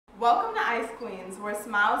Welcome to Ice Queens, where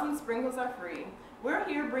smiles and sprinkles are free. We're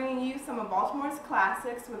here bringing you some of Baltimore's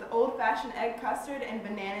classics with old-fashioned egg custard and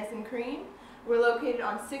bananas and cream. We're located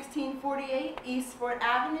on 1648 East Fort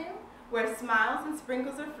Avenue, where smiles and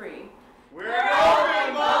sprinkles are free. We're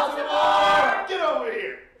open, Baltimore! Get over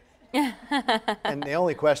here! And the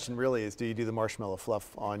only question really is, do you do the marshmallow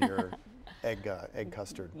fluff on your egg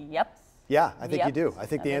custard? Yep. Yeah, I think Yep. you do. I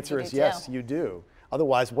think the answer is you yes, do. you do.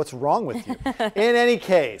 Otherwise, what's wrong with you? In any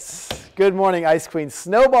case, good morning, Ice Queen.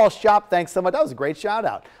 Snowball Shop, thanks so much. That was a great shout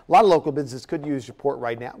out. A lot of local businesses could use your support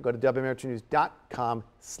right now. Go to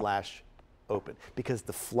wmrtnews.com/open because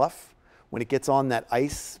the fluff, when it gets on that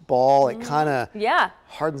ice ball, it kind of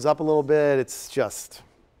hardens up a little bit. It's just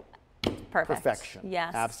Perfect. perfection.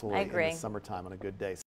 Yes, absolutely. I agree. In the summertime on a good day.